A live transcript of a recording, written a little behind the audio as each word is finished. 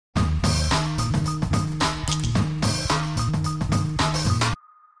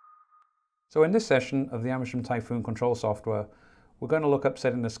So in this session of the Amersham Typhoon control software, we're going to look up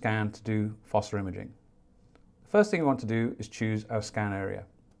setting the scan to do phosphor imaging. The first thing we want to do is choose our scan area.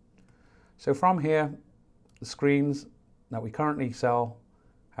 So from here, the screens that we currently sell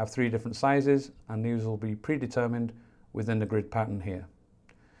have 3 different sizes, and these will be predetermined within the grid pattern here.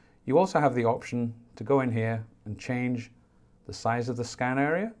 You also have the option to go in here and change the size of the scan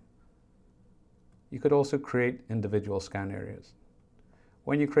area. You could also create individual scan areas.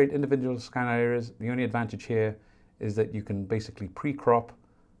 When you create individual scan areas, the only advantage here is that you can basically pre-crop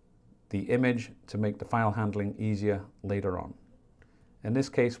the image to make the file handling easier later on. In this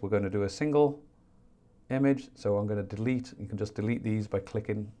case, we're going to do a single image, so I'm going to delete. You can just delete these by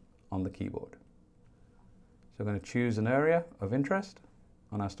clicking on the keyboard. So I'm going to choose an area of interest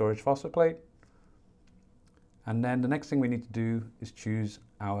on our storage phosphor plate. And then the next thing we need to do is choose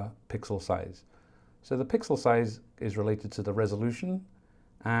our pixel size. So the pixel size is related to the resolution,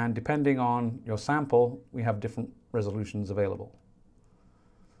 and depending on your sample, we have different resolutions available.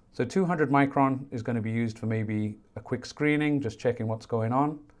 So 200 micron is going to be used for maybe a quick screening, just checking what's going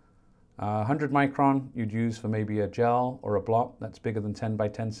on. 100 micron you'd use for maybe a gel or a blot that's bigger than 10 by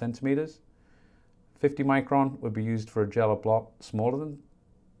 10 centimeters. 50 micron would be used for a gel or blot smaller than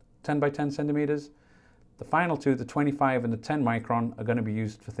 10 by 10 centimeters. The final two, the 25 and the 10 micron, are going to be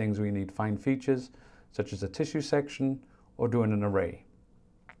used for things where you need fine features, such as a tissue section or doing an array.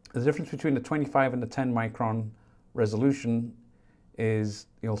 The difference between the 25 and the 10 micron resolution is,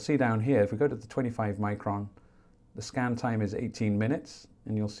 you'll see down here, if we go to the 25 micron, the scan time is 18 minutes,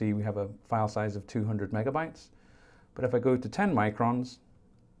 and you'll see we have a file size of 200 megabytes. But if I go to 10 microns,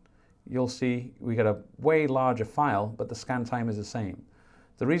 you'll see we get a way larger file, but the scan time is the same.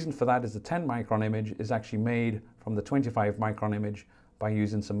 The reason for that is the 10 micron image is actually made from the 25 micron image by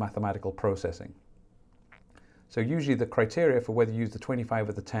using some mathematical processing. So usually the criteria for whether you use the 25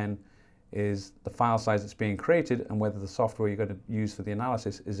 or the 10 is the file size that's being created and whether the software you're going to use for the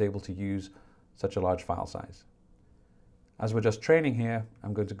analysis is able to use such a large file size. As we're just training here,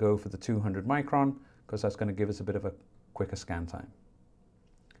 I'm going to go for the 200 micron because that's going to give us a bit of a quicker scan time.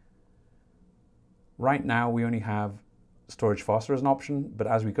 Right now we only have storage phosphor as an option, but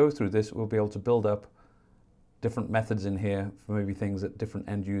as we go through this, we'll be able to build up different methods in here for maybe things that different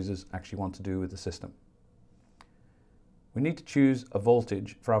end users actually want to do with the system. We need to choose a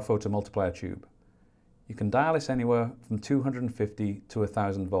voltage for our photomultiplier tube. You can dial this anywhere from 250 to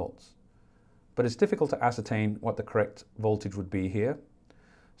 1000 volts, but it's difficult to ascertain what the correct voltage would be here.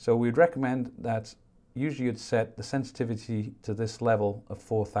 So we'd recommend that usually you'd set the sensitivity to this level of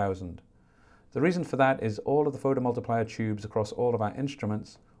 4000. The reason for that is all of the photomultiplier tubes across all of our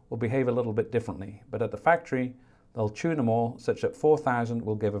instruments will behave a little bit differently, but at the factory they'll tune them all such that 4000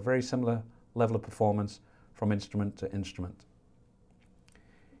 will give a very similar level of performance from instrument to instrument.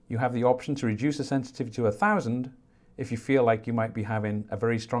 You have the option to reduce the sensitivity to 1000 if you feel like you might be having a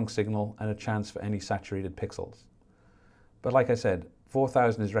very strong signal and a chance for any saturated pixels. But like I said,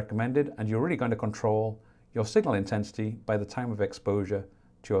 4000 is recommended, and you're really going to control your signal intensity by the time of exposure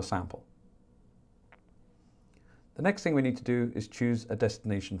to your sample. The next thing we need to do is choose a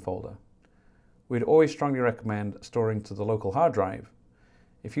destination folder. We'd always strongly recommend storing to the local hard drive.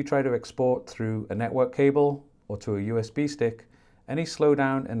 If you try to export through a network cable or to a USB stick, any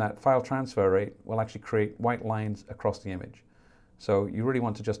slowdown in that file transfer rate will actually create white lines across the image. So you really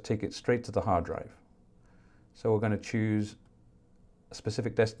want to just take it straight to the hard drive. So we're going to choose a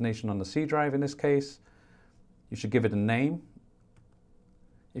specific destination on the C drive in this case. You should give it a name.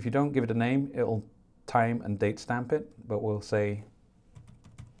 If you don't give it a name, it'll time and date stamp it, but we'll say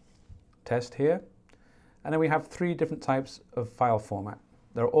test here. And then we have 3 different types of file format.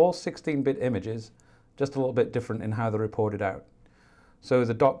 They're all 16-bit images, just a little bit different in how they're reported out. So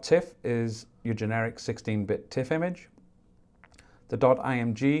the .tiff is your generic 16-bit TIFF image. The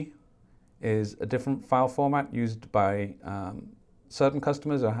 .img is a different file format used by certain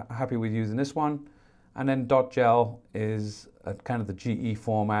customers are happy with using this one. And then .gel is kind of the GE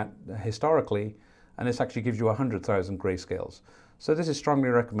format historically, and this actually gives you 100,000 grayscales. So this is strongly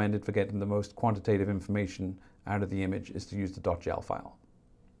recommended for getting the most quantitative information out of the image, is to use the .gel file.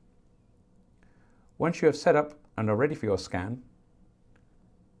 Once you have set up and are ready for your scan,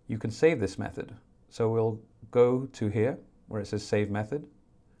 you can save this method. So we'll go to here where it says Save Method.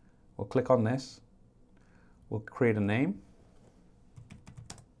 We'll click on this. We'll create a name.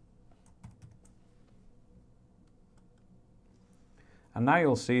 And now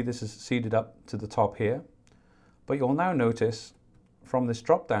you'll see this is seeded up to the top here. But you'll now notice from this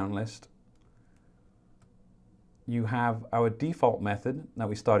drop-down list, you have our default method that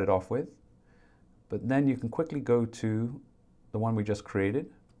we started off with. But then you can quickly go to the one we just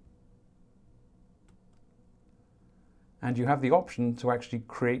created. And you have the option to actually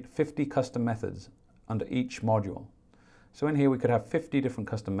create 50 custom methods under each module. So in here we could have 50 different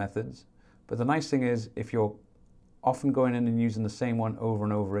custom methods, but the nice thing is if you're often going in and using the same one over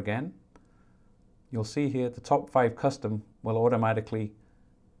and over again, you'll see here the top 5 custom will automatically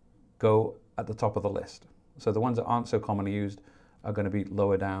go at the top of the list. So the ones that aren't so commonly used are going to be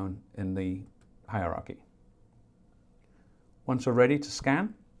lower down in the hierarchy. Once we're ready to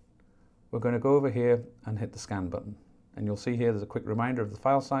scan, we're going to go over here and hit the scan button. And you'll see here there's a quick reminder of the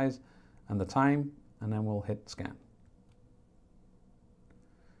file size and the time, and then we'll hit scan.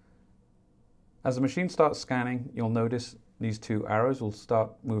 As the machine starts scanning, you'll notice these 2 arrows will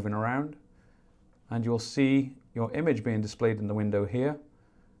start moving around, and you'll see your image being displayed in the window here.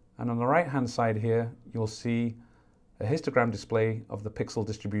 And on the right hand side here, you'll see a histogram display of the pixel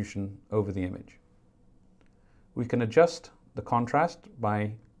distribution over the image. We can adjust the contrast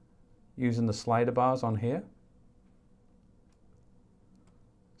by using the slider bars on here,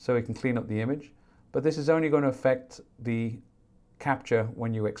 so we can clean up the image, but this is only going to affect the capture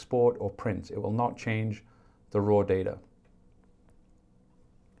when you export or print. It will not change the raw data.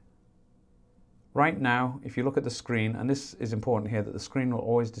 Right now, if you look at the screen, and this is important here, that the screen will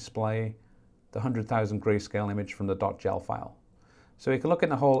always display the 100,000 grayscale image from the .gel file. So you can look in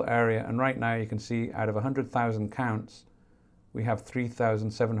the whole area, and right now you can see out of 100,000 counts, we have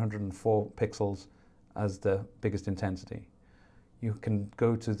 3,704 pixels as the biggest intensity. You can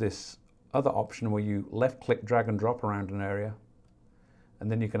go to this other option where you left-click, drag and drop around an area, and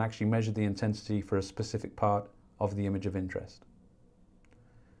then you can actually measure the intensity for a specific part of the image of interest.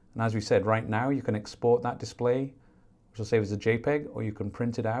 And as we said, right now you can export that display, which will save as a JPEG, or you can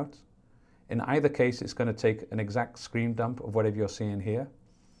print it out. In either case, it's going to take an exact screen dump of whatever you're seeing here.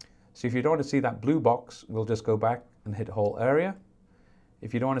 So if you don't want to see that blue box, we'll just go back and hit whole area.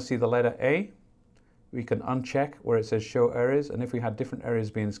 If you don't want to see the letter A, we can uncheck where it says show areas, and if we had different areas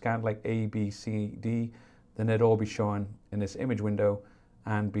being scanned like A, B, C, D, then they'd all be shown in this image window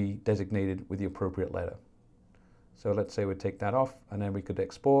and be designated with the appropriate letter. So let's say we take that off, and then we could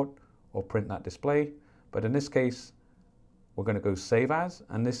export or print that display. But in this case, we're going to go save as,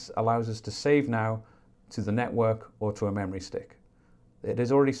 and this allows us to save now to the network or to a memory stick. It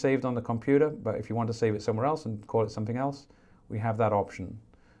is already saved on the computer, but if you want to save it somewhere else and call it something else, we have that option.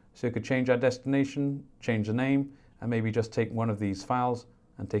 So you could change our destination, change the name, and maybe just take one of these files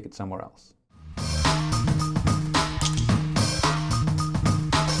and take it somewhere else.